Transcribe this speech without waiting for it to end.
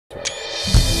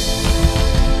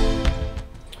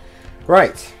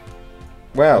Right.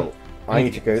 Well, I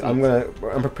need to go.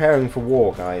 I'm preparing for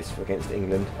war, guys, against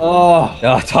England. Oh,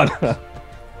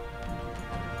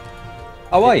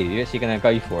 oh, are you? You're actually going to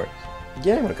go for it?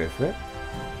 Yeah, I'm gonna go for it.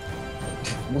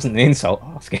 It wasn't an insult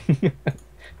asking.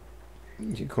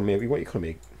 You call me? What you call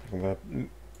me?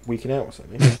 Weaken out or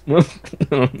something?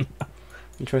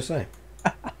 You trying to say?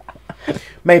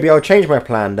 Maybe I'll change my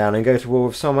plan down and go to war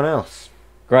with someone else.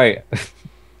 Great.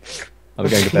 I'll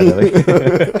be going to bed early.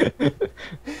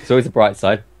 It's always the bright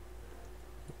side.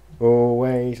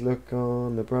 Always look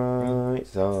on the bright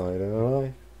side of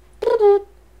life.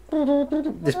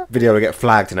 This video will get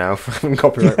flagged now for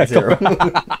copyright material.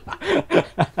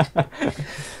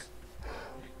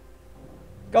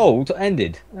 Gold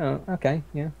ended. Oh, okay,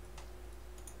 yeah.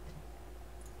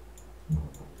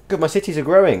 Good, my cities are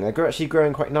growing. They're actually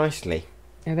growing quite nicely.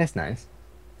 Yeah, that's nice.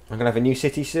 I'm gonna have a new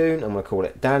city soon. I'm gonna call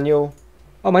it Daniel.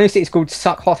 Oh, my new city's called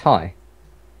Suck Hot High.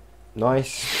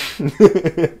 Nice.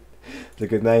 It's a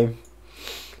good name.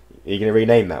 Are you gonna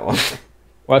rename that one?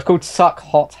 Well, it's called Suck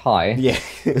Hot High. Yeah.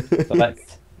 So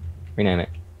let's rename it.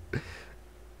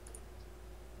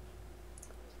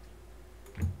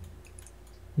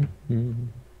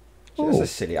 That's a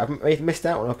silly. I've missed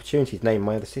out on an opportunity to name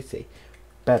my other city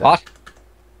better. What?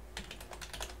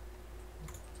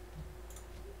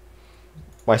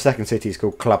 My second city is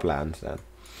called Clubland then.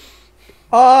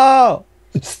 Oh!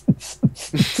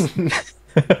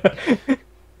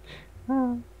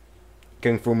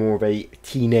 Going for more of a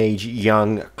teenage,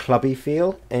 young, clubby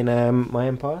feel in my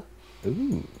empire.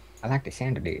 Ooh, I like the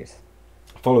sound of these.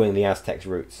 Following the Aztecs'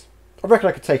 roots. I reckon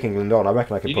I could take England on. I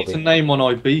reckon I could You probably... need to name on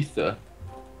Ibiza.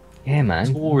 Yeah,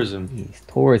 man. Tourism. Jeez,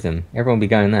 tourism. Everyone will be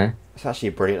going there. It's actually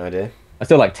a brilliant idea. I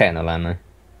still like Technoland, though.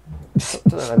 I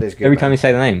don't know if that is good, Every man. time you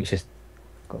say the name, it's just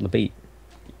got the beat.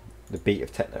 The beat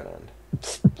of Technoland.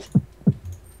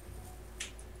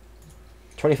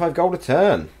 25 gold a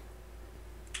turn.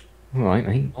 Alright,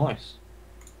 mate. Nice.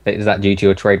 Is that due to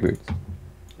your trade routes?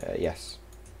 Yes.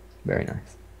 Very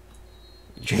nice.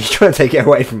 You're trying to take it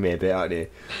away from me a bit, aren't you?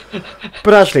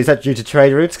 But actually, is that due to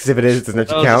trade routes? Because if it is, it doesn't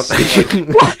actually count.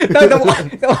 What?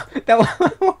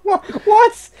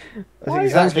 That's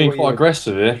He's exactly being what quite you...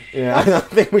 aggressive here. Yeah, I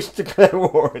think we should declare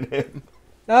war on him.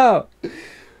 No. I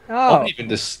Oh. haven't even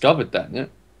discovered that yet.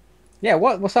 Yeah,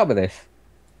 what's up with this?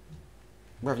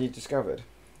 What have you discovered?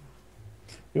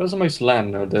 Who has the most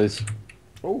land nowadays?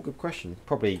 Oh, good question.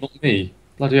 Probably... Not me.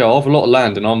 Bloody hell, I have a lot of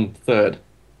land and I'm third.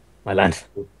 My land.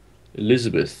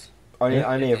 Elizabeth. I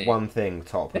only have one thing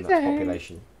top, and that's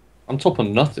population. I'm top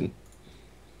on nothing.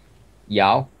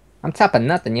 Yo. I'm top of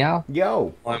nothing, yo.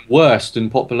 Yo! I'm worst in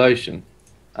population.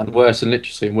 And worse in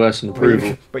literacy and worse in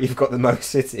approval. But you've got the most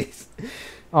cities.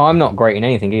 Oh, I'm not great in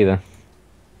anything either.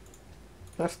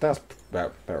 That's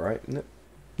about right, isn't it?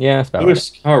 Yeah, that's about Lewis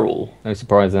Carroll. right. No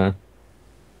surprise there.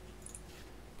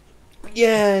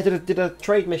 Yeah, did a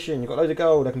trade mission. You got loads of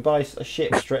gold. I can buy a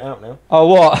ship straight out now. Oh,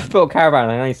 what? I built a caravan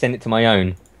and I only send it to my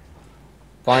own.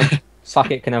 Fine. Suck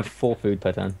it can have 4 food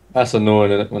per turn. That's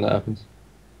annoying, isn't it, when that happens?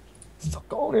 Suck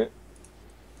on it.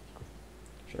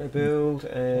 Should I build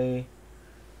a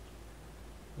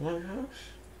lighthouse?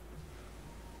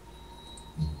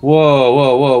 Whoa,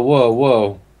 whoa, whoa, whoa,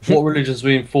 whoa. What religion's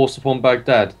being forced upon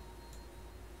Baghdad?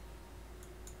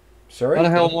 Sorry? How the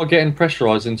hell am I getting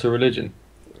pressurised into religion?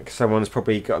 Someone's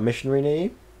probably got a missionary near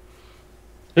you.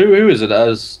 Who is it that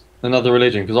has another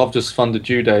religion? Because I've just funded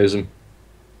Judaism.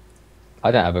 I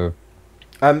don't have a...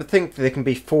 I think there can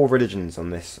be 4 religions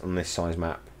on this size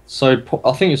map. So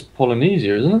I think it's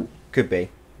Polynesia, isn't it? Could be.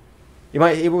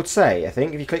 It would say, I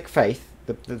think, if you click faith,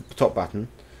 the top button,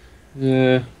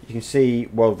 Yeah. you can see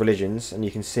world religions, and you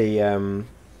can see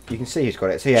who's got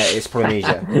it. So yeah, it's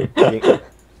Polynesia,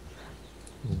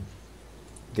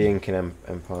 the Incan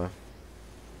Empire.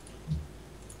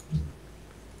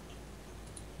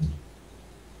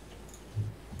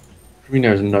 We know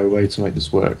there's no way to make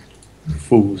this work.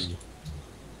 Fools.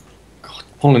 God,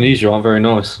 Polynesia aren't very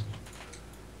nice.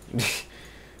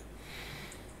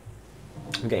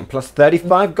 I'm getting plus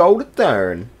 35 gold a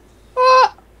turn.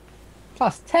 What?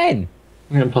 Plus 10.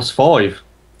 I'm getting +5.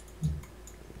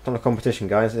 It's not a competition,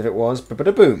 guys. If it was, boom.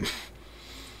 I'm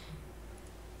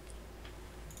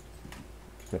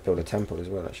gonna build a temple as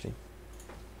well, actually.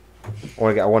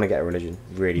 I want to get a religion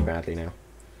really badly now.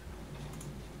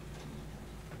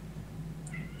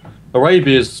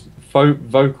 Arabia's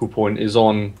vocal point is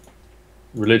on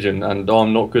religion, and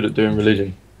I'm not good at doing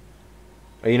religion.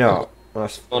 Are you not?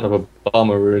 That's Kind of a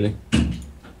bummer, really.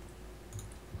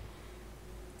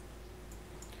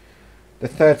 the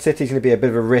third city's going to be a bit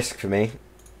of a risk for me.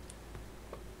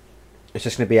 It's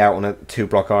just going to be out on a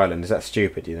 2-block island. Is that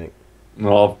stupid, do you think?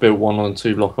 No, I've built one on a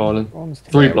 2-block island. Bronze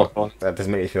 3-block island. That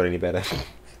doesn't make me feel any better.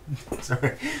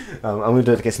 Sorry. I'm going to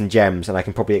do it to get some gems, and I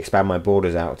can probably expand my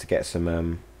borders out to get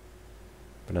some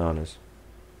bananas.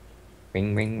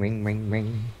 Ring, ring, ring, ring,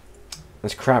 ring.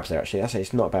 There's crabs there, actually.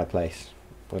 It's not a bad place.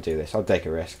 I'll do this. I'll take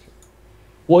a risk.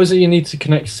 What is it you need to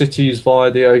connect cities via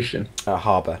the ocean? A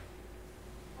harbour.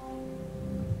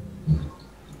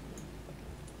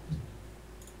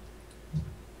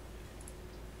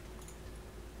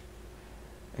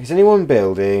 Is anyone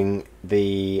building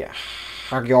the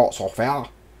havoc software?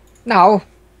 No.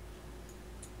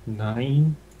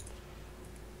 9.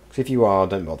 Because if you are,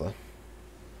 don't bother.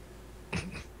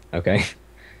 Okay.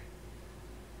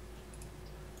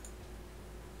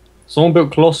 Someone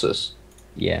built Colossus.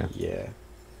 Yeah. Yeah.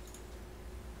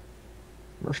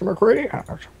 Mr. McCready. I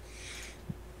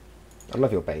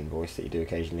love your Bane voice that you do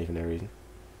occasionally for no reason.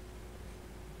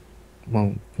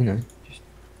 Well, you know, just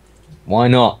why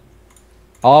not?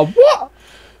 Oh, what?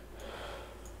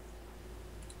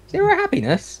 0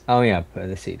 happiness? Oh yeah, put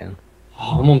the seat down.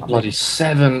 Oh, I'm on bloody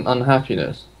 7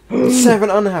 unhappiness. 7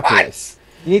 unhappiness.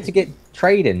 You need to get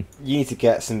trading. You need to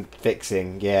get some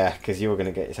fixing, yeah, because you're going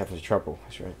to get yourself into trouble.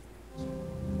 That's right.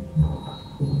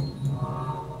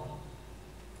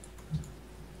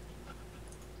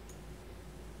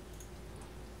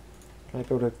 Can I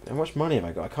build a... How much money have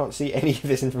I got? I can't see any of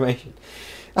this information.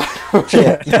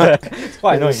 It's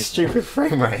quite annoying. Stupid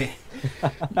frame rate.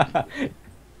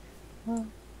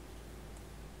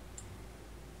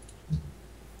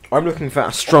 I'm looking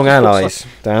for strong allies,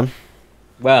 Dan.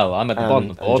 Well, I'm at the bottom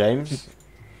of the And board. James.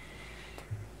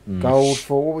 Mm. Gold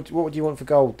for... What would you want for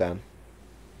gold, Dan?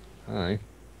 Oh,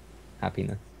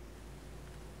 happiness.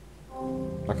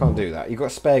 I can't do that. You've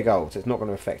got spare gold, so it's not going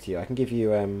to affect you. I can give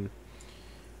you...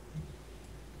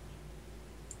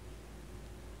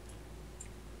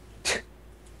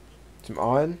 some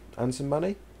iron and some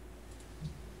money.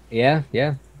 Yeah,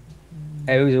 yeah.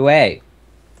 Who's away?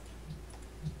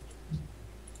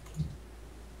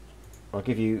 I'll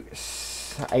give you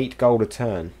 8 gold a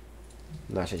turn.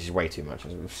 No, actually, it's just way too much.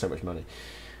 There's so much money.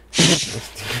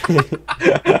 It's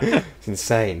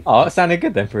insane. Oh, it sounded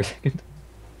good then for a second.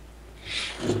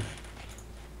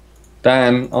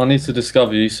 Dan, I need to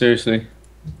discover you, seriously.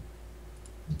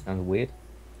 Sounds weird.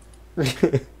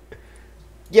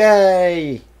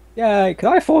 Yay! Yeah,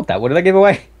 can I afford that? What did I give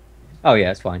away? Oh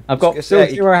yeah, it's fine. I've got It's- still yeah,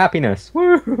 you- 0 happiness.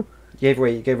 Woo! You gave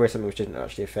away something which didn't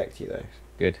actually affect you, though.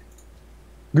 Good.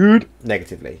 Good.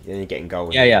 Negatively. And you're getting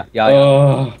gold. Yeah.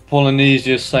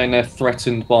 Polynesia's saying they're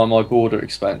threatened by my border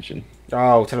expansion.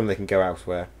 Oh, tell them they can go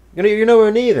elsewhere. You're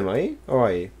nowhere near them, are you? Or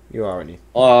are you? You are, aren't you?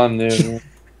 I'm near. I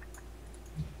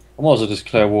might as well just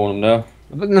declare war on them now.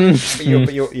 But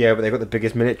they've got the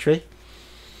biggest military.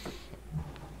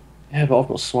 Yeah, but I've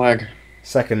got swag.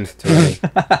 Second to me.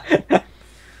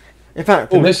 In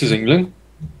fact, Oh, this is England,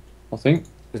 I think.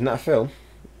 isn't that a film?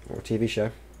 Or a TV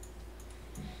show?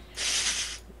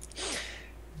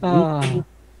 Ah.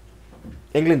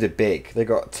 England are big. They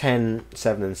got 10,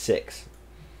 7 and 6.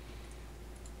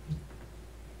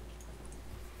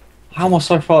 How am I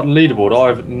so far at the leaderboard? I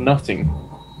have nothing.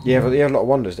 You have a lot of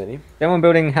wonders, don't you? Is anyone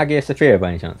building Hagia Sophia by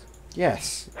any chance?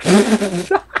 Yes.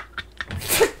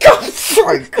 For God's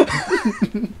sake!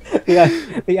 Yeah,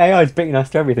 the AI is beating us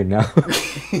to everything now.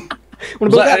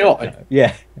 Was that AI?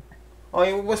 Yeah. I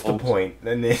mean, what's the point?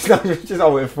 Then it's just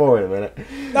I'll wait 4 in a minute.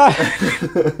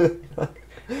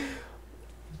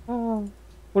 Want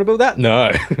to build that?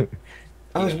 No.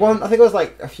 I think it was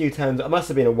like a few turns. I must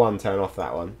have been a 1 turn off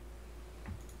that one.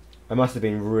 I must have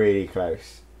been really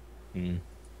close.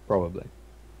 Probably.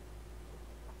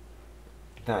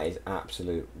 That is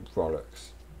absolute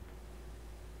bollocks.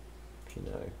 You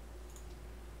know.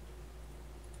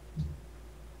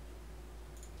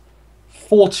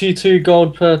 42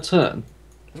 gold per turn.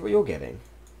 That's what you're getting.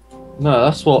 No,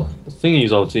 that's what the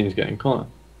thingy's old team's getting, can't it?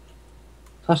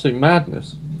 Absolute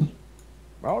madness.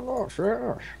 Oh, no,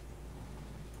 sure.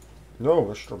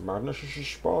 No, it's not madness, it's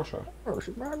just Sparta.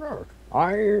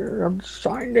 I have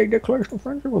signed a declaration of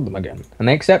friendship with them again. And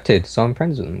they accepted, so I'm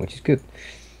friends with them, which is good.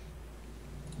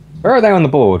 Where are they on the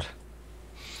board?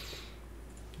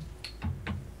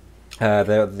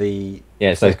 They're the...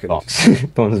 Yeah, it's those Second. blocks.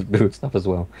 The ones that build stuff as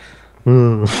well.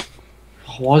 Why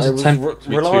is I it was 10?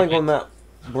 relying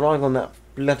on that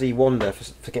bloody wander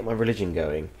to get my religion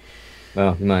going.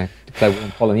 Well, you might declare war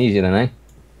on Polynesia then, eh?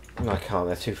 No, I can't,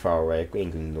 they're too far away.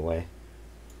 England in the way.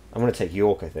 I'm going to take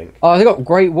York, I think. Oh, they got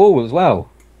Great Wall as well.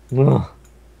 Ugh.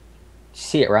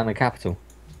 See it around the capital.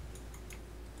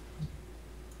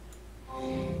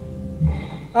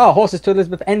 Oh, Horses to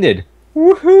Elizabeth ended.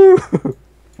 Woohoo!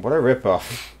 What a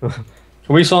rip-off.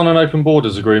 Can we sign an open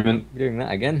borders agreement? You're doing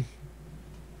that again?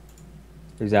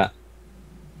 Who's that?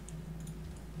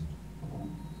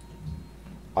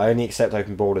 I only accept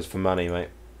open borders for money, mate.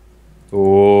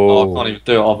 Oh, I Oh. can't even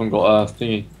do it. I haven't got a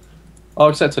thingy. I'll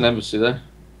accept an embassy though.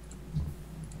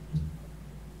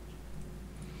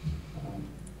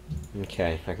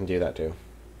 Okay, I can do that too.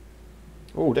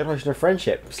 Oh, declaration of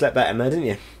friendship. Slept that in there, didn't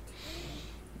you?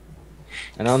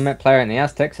 An unmet player in the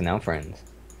Aztecs are now friends.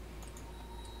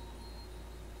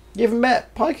 You haven't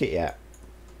met Pykett yet.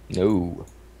 No.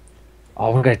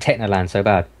 Oh, we're going to Technoland so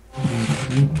bad.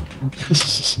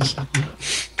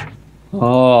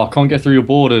 Oh, I can't get through your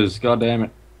borders. God damn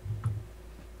it.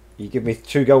 You give me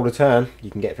 2 gold a turn,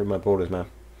 you can get through my borders, man.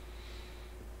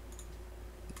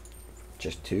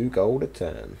 Just 2 gold a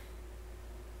turn.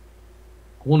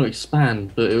 I want to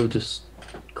expand, but it'll just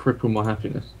cripple my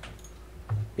happiness.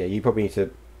 Yeah, you probably need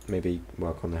to maybe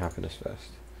work on the happiness first.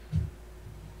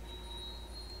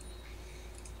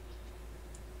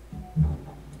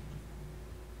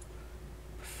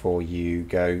 Before you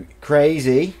go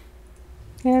crazy.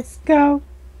 Let's go.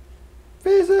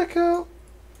 Physical.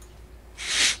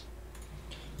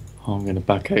 Oh, I'm going to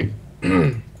backache.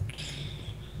 Can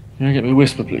I get me a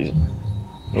whisper, please?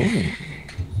 Ooh.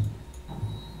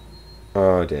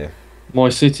 Oh dear. My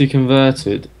city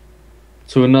converted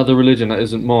to another religion that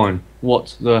isn't mine.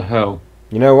 What the hell?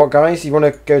 You know what, guys? You want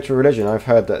to go to a religion? I've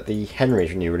heard that the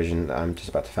Henry's new religion that I'm just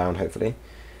about to found, hopefully,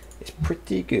 is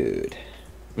pretty good.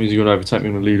 Means you're going to overtake me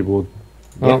on the leaderboard.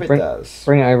 Oh, If it does.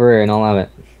 Bring it over here and I'll have it.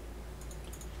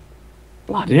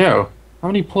 Bloody hell. How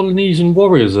many Polynesian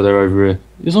warriors are there over here?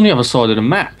 It's on the other side of the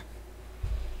map.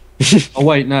 Oh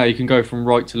wait, no, you can go from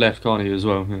right to left, can't you, as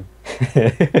well?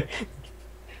 Yeah.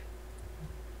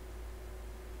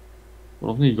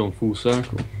 Well, I've nearly gone full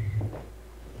circle.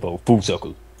 Oh, full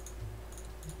circle.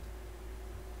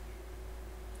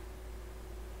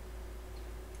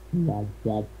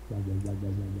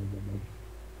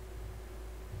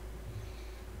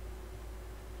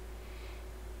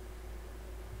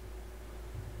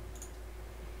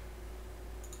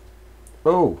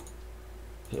 Oh,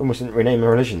 you almost didn't rename a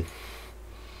religion.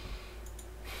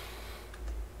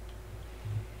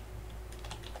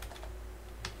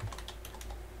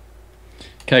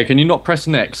 Okay, can you not press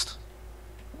next?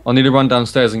 I need to run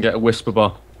downstairs and get a whisper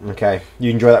bar. Okay,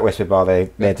 you enjoy that whisper bar. They're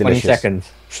 20 delicious.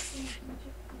 seconds.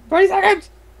 20 seconds!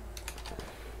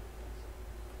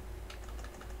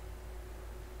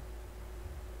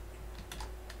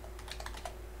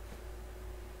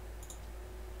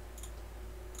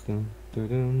 Dun, dun,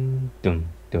 dun, dun,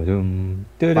 dun,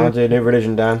 dun, Found a new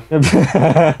religion, Dan.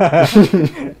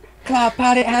 Clap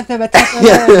at it, anthem, attack.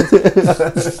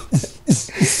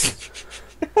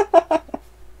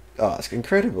 Oh, it's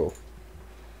incredible.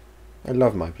 I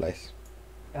love my place.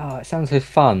 Oh, it sounds so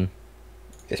fun.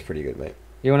 It's pretty good, mate.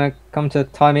 You want to come to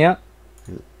tie me up?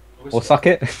 Or suck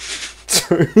it?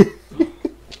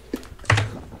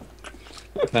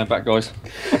 Stand back, guys.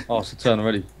 Oh, it's a turn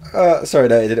already. Sorry,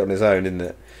 no, he did it on his own, didn't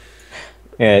it?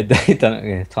 Yeah, they done it.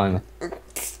 Yeah, timer.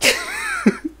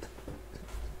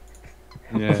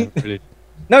 Yeah, really.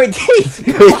 No, it did!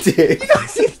 He did. You don't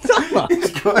see the timer!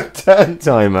 He's got a turn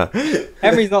timer.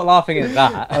 Henry's not laughing at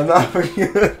that. I'm laughing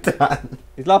at Dan.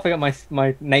 He's laughing at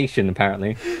my nation,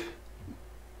 apparently.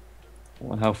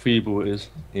 Oh, how feeble it is.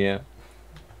 Yeah.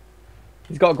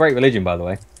 He's got a great religion, by the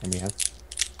way. Henry has.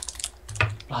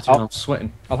 Bloody Oh. hell, I'm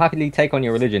sweating. I'll happily take on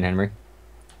your religion, Henry.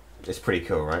 It's pretty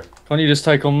cool, right? Can't you just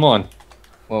take on mine?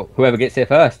 Well, whoever gets here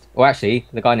first. Or actually,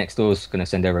 the guy next door is going to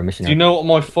send over a Do missionary. you know what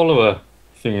my follower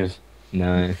thing is?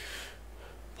 No.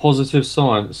 Positive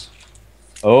science.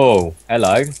 Oh,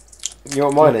 hello. You know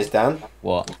what mine is, Dan?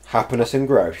 What? Happiness and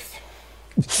growth.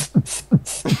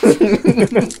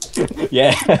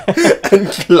 Yeah. And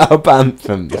club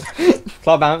anthems.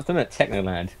 Club anthem at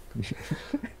Technoland.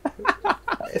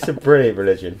 It's a brilliant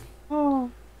religion.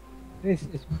 Oh. It's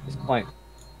quite...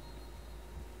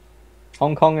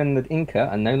 Hong Kong and the Inca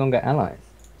are no longer allies.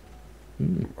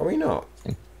 Are we not?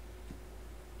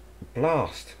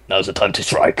 Blast. Now's the time to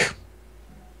strike.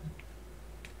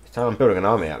 It's time I'm building an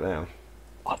army up now.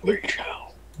 I think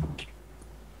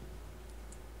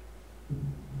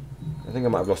I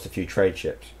might have lost a few trade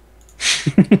ships.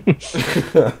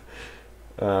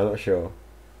 I'm not sure.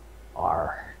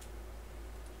 R.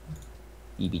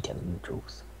 You be telling the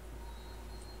truth.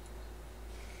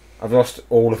 I've lost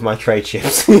all of my trade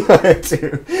ships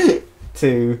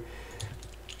to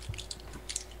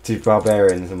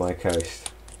barbarians on my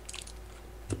coast.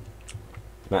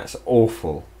 That's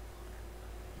awful.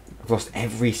 I've lost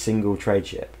every single trade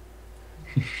ship.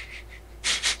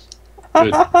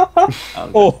 Good.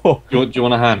 Oh. Do you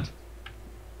want a hand?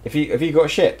 Have you got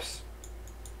ships?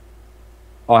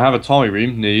 I have a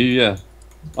trireme near you, yeah.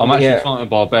 I'm actually Yeah. fighting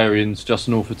barbarians just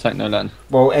north of Technoland.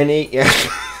 Well, yeah.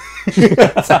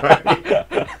 Sorry.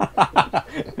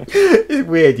 It's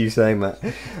weird you saying that.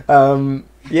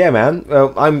 Yeah, man.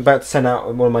 Well, I'm about to send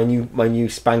out one of my new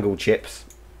spangled ships.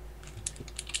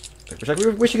 Which I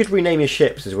wish you could rename your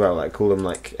ships as well, like call them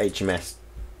like HMS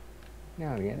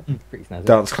Oh yeah, pretty snazzy.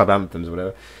 Dance Club Anthems or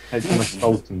whatever. HMS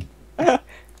Bolton.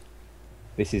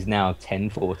 This is now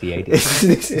 10:40 AD. This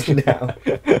is now.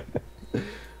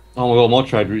 Oh my god, my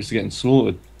trade routes are getting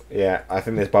slaughtered. Yeah, I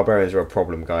think these barbarians are a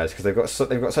problem, guys, because they've got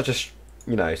such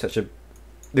a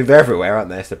they're everywhere, aren't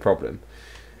they? It's the problem.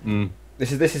 Mm.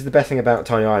 This is the best thing about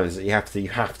tiny islands, that you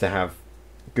have to have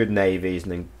good navies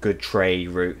and then good trade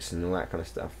routes and all that kind of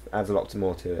stuff. Adds a lot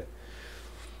more to it.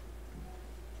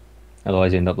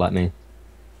 Otherwise, you end up like me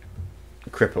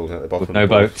Crippled at the bottom. with no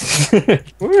boats.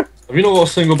 Have you not got a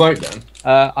single boat then?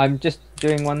 I'm just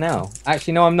doing one now.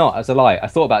 Actually, no, I'm not. That's a lie. I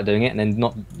thought about doing it and then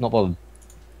not bothered.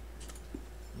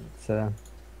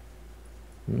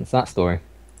 It's that story.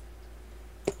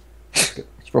 I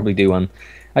should probably do one.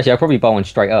 Actually, I'll probably buy one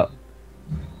straight up.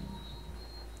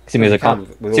 Seeing as I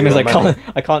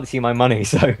can't see my money,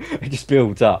 so it just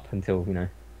builds up until, you know.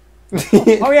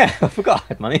 Oh yeah, I forgot I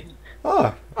had money.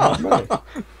 Oh, money.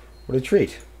 What a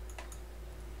treat.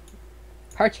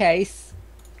 Purchase.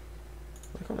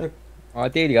 Why can't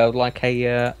Ideally, I would like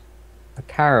a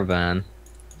caravan.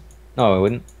 No, I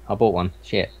wouldn't. I bought one.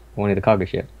 Shit. I wanted a cargo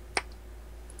ship.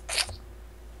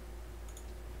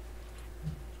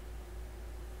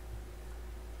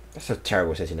 That's a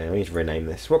terrible city name. I need to rename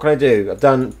this. What can I do?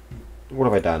 What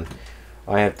have I done?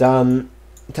 I have done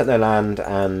Technoland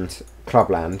and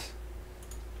Clubland.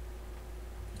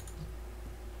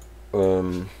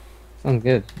 Sounds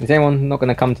good. Is anyone not going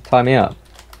to come to tie me up?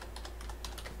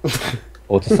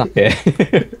 Or to suck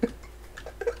it?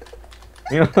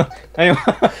 Anyone?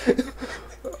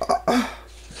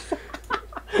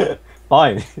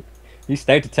 Fine. You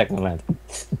stay to Technoland.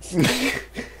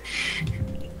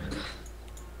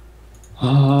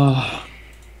 Oh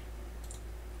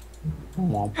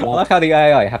my I god. like how the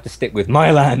AI have to stick with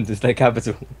my land as their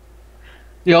capital.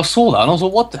 Yeah, I saw that and I was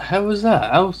like, what the hell was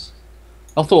that? I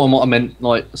thought I might have meant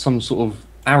like some sort of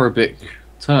Arabic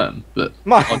term, but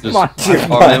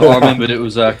I remembered it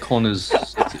was Connor's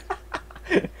city.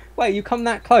 Wait, you come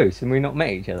that close and we not met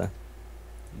each other?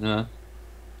 Yeah.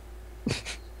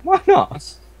 Why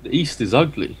not? The east is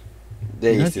ugly.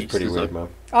 The Yeah, East is pretty East is weird, like- man.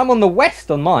 I'm on the west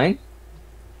on mine.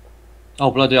 Oh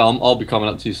bloody hell, I'll be coming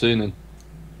up to you soon then.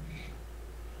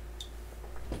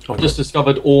 I've just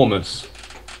discovered Ormus,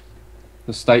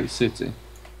 the state city.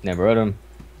 Never heard of them.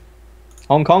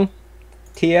 Hong Kong?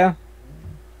 Tia?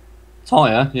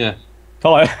 Tyre, yeah.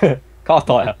 Tyre? Car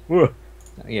tyre.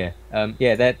 Yeah.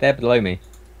 Yeah, they're below me.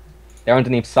 They're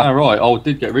underneath Oh Suffolk. right, I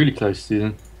did get really close to you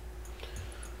then.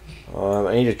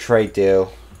 I need a trade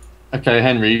deal. Okay,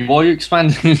 Henry, why are you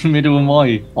expanding in the middle of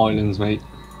my islands, mate?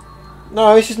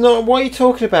 No, this is not. What are you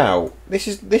talking about? This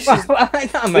is. This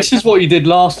is what you did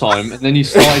last time, and then you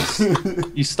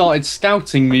started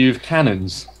scouting me with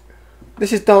cannons.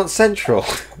 This is Dance Central.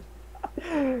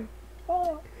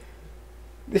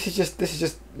 This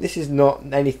is not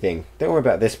anything. Don't worry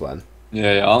about this one.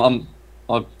 Yeah,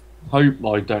 I hope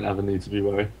I don't ever need to be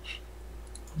worried.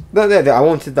 No, I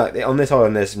wanted that on this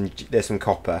island. There's some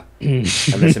copper, and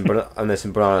there's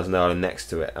some bananas on the island next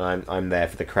to it, and I'm there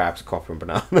for the crabs, copper, and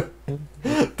banana.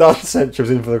 Dance Central's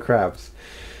in for the crabs.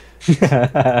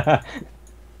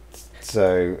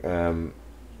 So,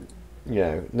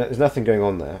 there's nothing going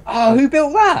on there. Oh, who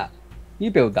built that?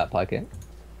 You built that, Pike.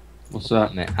 What's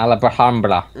that?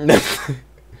 Alabama.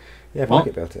 Yeah, What?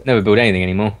 Pocket built it. Never build anything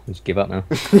anymore. Just give up now.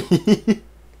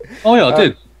 Oh yeah, I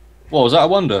did. What was that? A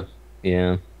wonder?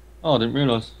 Yeah. Oh, I didn't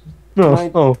realise.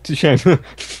 Oh, it's a shame.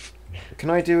 Can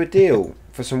I do a deal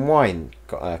for some wine,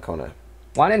 Connor?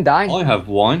 Wine and dine. I have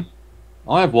wine.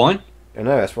 I have wine. I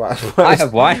know that's why. I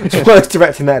have wine. That's why I was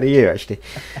directing that to you, actually.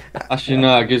 Actually,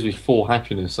 no, it gives me 4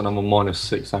 happiness, and I'm on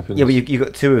 -6 happiness. Yeah, but you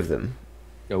got 2 of them.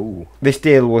 Oh. This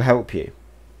deal will help you.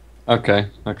 Okay.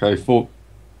 4.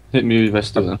 Hit me with this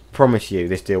then. Promise you,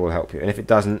 this deal will help you. And if it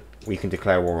doesn't, we can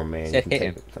declare war on me and you Said can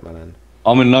hit take my land.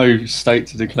 I'm in no state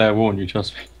to declare war on you,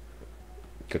 trust me.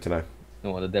 Good to know.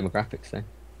 Not what the demographics say.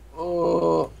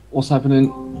 Oh, what's happening?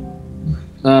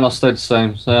 No, I stayed the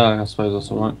same, so I suppose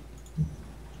that's alright.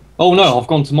 Oh no, I've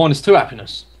gone to -2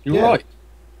 happiness. You're Yeah. right.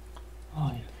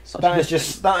 Oh, yeah. That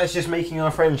is just making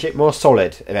our friendship more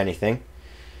solid, if anything.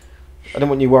 I don't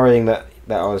want you worrying that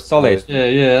I was Solid.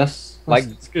 Yeah, that's Like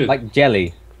that's good. like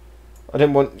jelly. I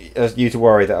didn't want you to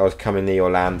worry that I was coming near your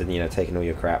land and, you know, taking all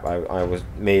your crap. I was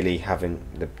merely having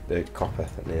the copper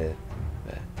near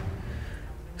there.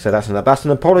 So that's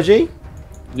an apology.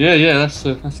 Yeah, that's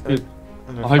good.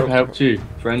 I hope it helped you,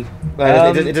 friend.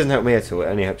 Well, it doesn't help me at all. It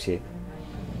only helps you.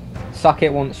 Suck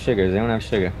it wants sugar. Does anyone have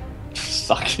sugar?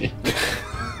 Suck it.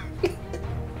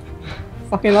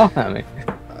 Fucking laugh at me.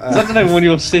 Is that the name of one of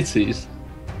your cities?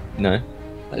 No.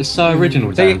 That is so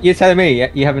original, So Dan. you're telling me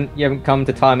you haven't come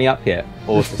to tie me up yet,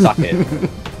 or to suck it?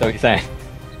 That's what you're saying.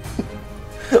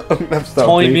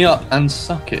 Tie me up and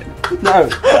suck it. No.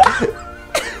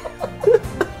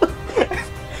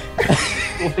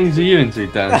 What things are you into,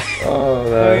 Dan? Oh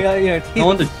no. No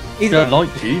wonder he don't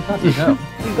like you. Bloody hell.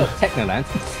 He's got Technoland.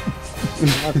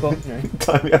 I've got,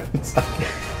 Tie me up and suck it.